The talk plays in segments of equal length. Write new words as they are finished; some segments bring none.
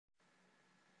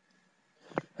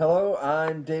Hello,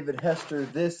 I'm David Hester.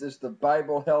 This is the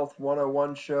Bible Health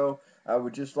 101 show. I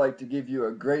would just like to give you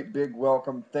a great big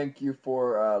welcome. Thank you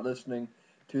for listening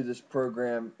to this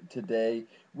program today.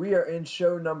 We are in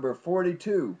show number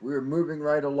 42. We are moving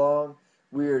right along.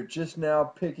 We are just now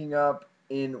picking up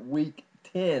in week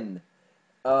 10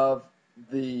 of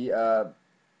the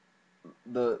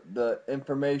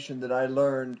information that I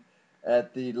learned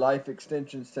at the Life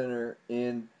Extension Center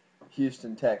in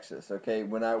Houston, Texas. Okay,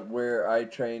 where I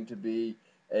trained to be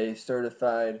a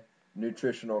certified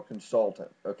nutritional consultant.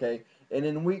 Okay, and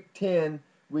in week 10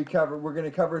 we're going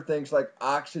to cover things like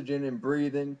oxygen and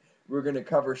breathing. We're going to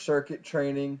cover circuit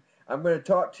training. I'm going to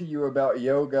talk to you about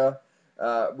yoga.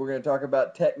 We're going to talk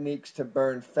about techniques to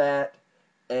burn fat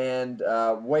and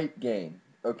weight gain.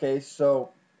 Okay, so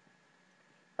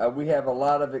we have a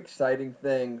lot of exciting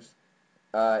things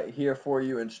here for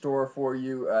you, in store for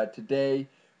you. Today,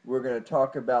 we're going to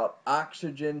talk about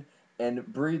oxygen and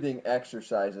breathing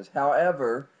exercises.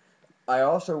 However, I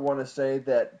also want to say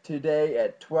that today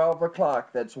at 12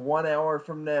 o'clock, that's 1 hour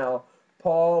from now,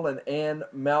 Paul and Ann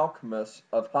Malcolmus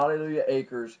of Hallelujah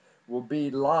Acres will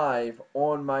be live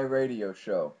on my radio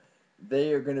show.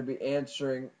 They are going to be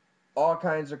answering all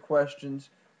kinds of questions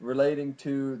relating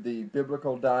to the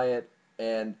biblical diet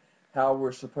and how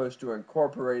we're supposed to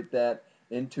incorporate that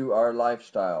into our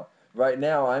lifestyle. Right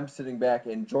now, I'm sitting back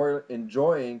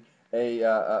enjoying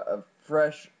a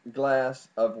fresh glass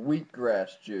of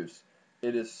wheatgrass juice.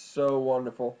 It is so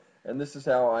wonderful, and this is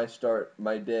how I start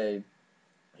my day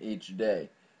each day.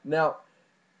 Now,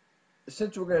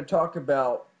 since we're going to talk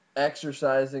about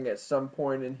exercising at some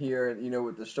point in here, and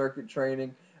with the circuit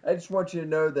training, I just want you to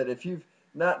know that if you've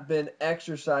not been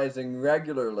exercising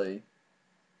regularly,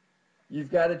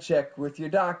 you've got to check with your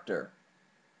doctor.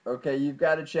 Okay, you've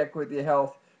got to check with your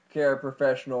health care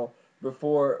professional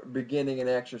before beginning an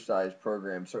exercise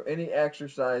program. So any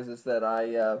exercises that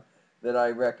I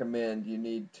recommend, you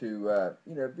need to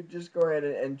just go ahead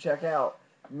and check out.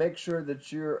 Make sure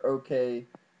that you're okay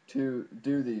to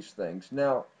do these things.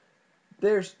 Now,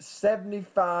 there's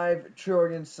 75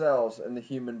 trillion cells in the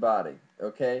human body,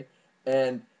 okay?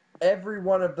 And every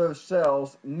one of those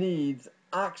cells needs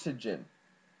oxygen,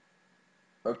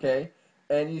 okay?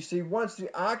 And you see, once the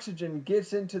oxygen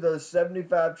gets into those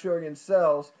 75 trillion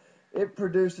cells, it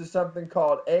produces something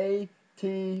called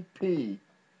ATP.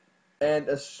 And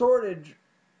a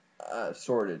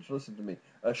listen to me,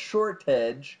 a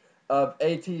shortage of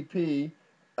ATP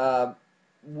uh,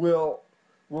 will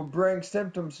bring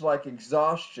symptoms like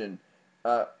exhaustion,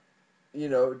 uh,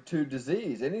 to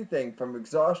disease. Anything from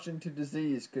exhaustion to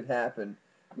disease could happen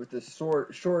with the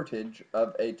shortage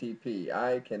of ATP.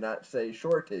 I cannot say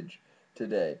shortage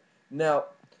today. Now,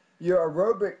 your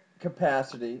aerobic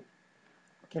capacity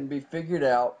can be figured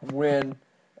out when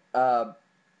uh,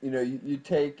 you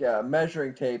take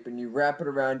measuring tape and you wrap it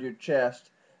around your chest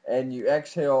and you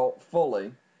exhale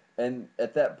fully, and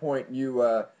at that point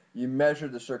you measure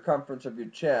the circumference of your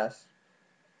chest,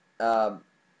 um,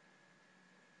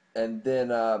 and then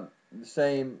the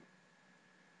same,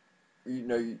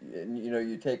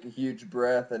 you take a huge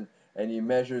breath and you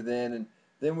measure and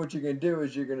then what you're going to do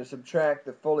is you're going to subtract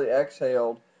the fully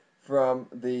exhaled from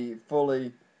the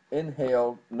fully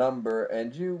inhaled number,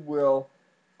 and you will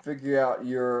figure out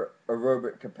your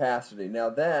aerobic capacity. Now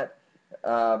that,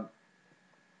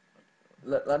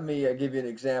 let me give you an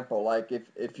example. Like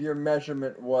if your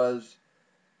measurement was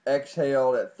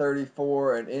exhaled at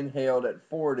 34 and inhaled at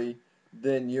 40,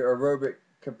 then your aerobic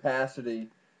capacity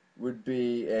would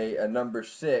be a number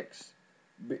 6,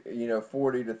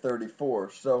 40 to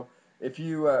 34. So if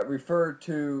you refer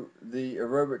to the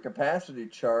aerobic capacity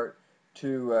chart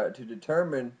to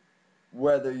determine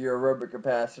whether your aerobic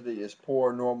capacity is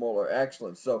poor, normal, or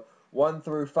excellent. So 1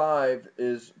 through 5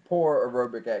 is poor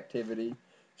aerobic activity,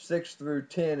 6 through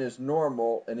 10 is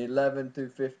normal, and 11 through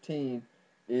 15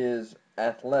 is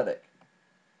athletic.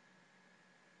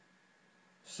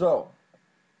 So,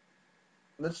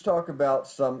 let's talk about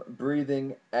some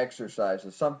breathing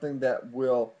exercises, something that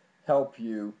will help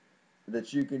you,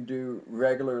 that you can do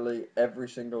regularly every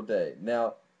single day.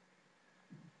 Now,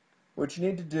 what you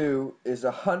need to do is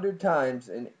 100 times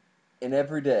in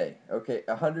every day, okay,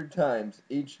 100 times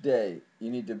each day. You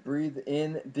need to breathe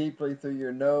in deeply through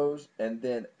your nose and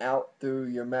then out through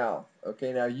your mouth.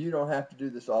 Okay, now you don't have to do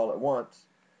this all at once.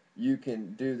 You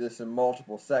can do this in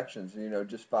multiple sections,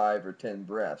 just 5 or 10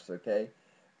 breaths, okay?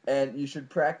 And you should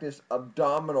practice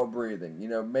abdominal breathing,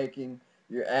 making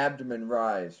your abdomen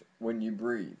rise when you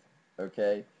breathe,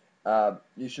 okay?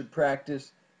 You should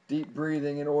practice deep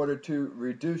breathing in order to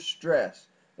reduce stress,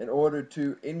 in order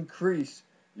to increase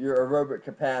your aerobic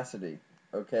capacity,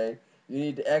 okay? You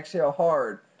need to exhale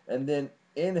hard and then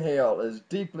inhale as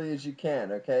deeply as you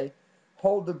can, okay?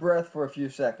 Hold the breath for a few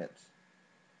seconds,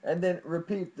 and then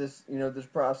repeat this, this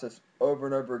process over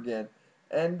and over again.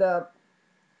 And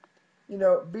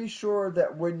be sure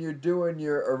that when you're doing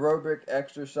your aerobic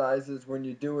exercises, when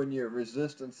you're doing your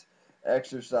resistance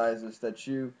exercises, that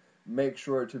you make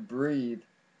sure to breathe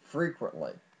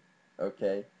frequently,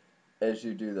 okay, as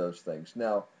you do those things.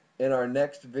 Now, in our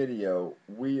next video,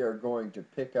 we are going to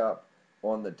pick up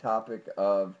on the topic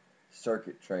of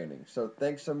circuit training. So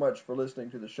thanks so much for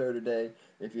listening to the show today.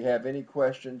 If you have any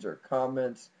questions or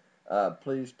comments,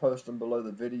 please post them below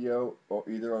the video, or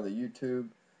either on the YouTube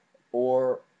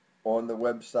or on the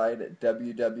website at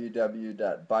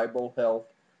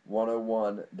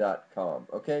www.biblehealth101.com.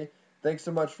 Okay? Thanks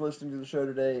so much for listening to the show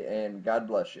today, and God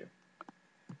bless you.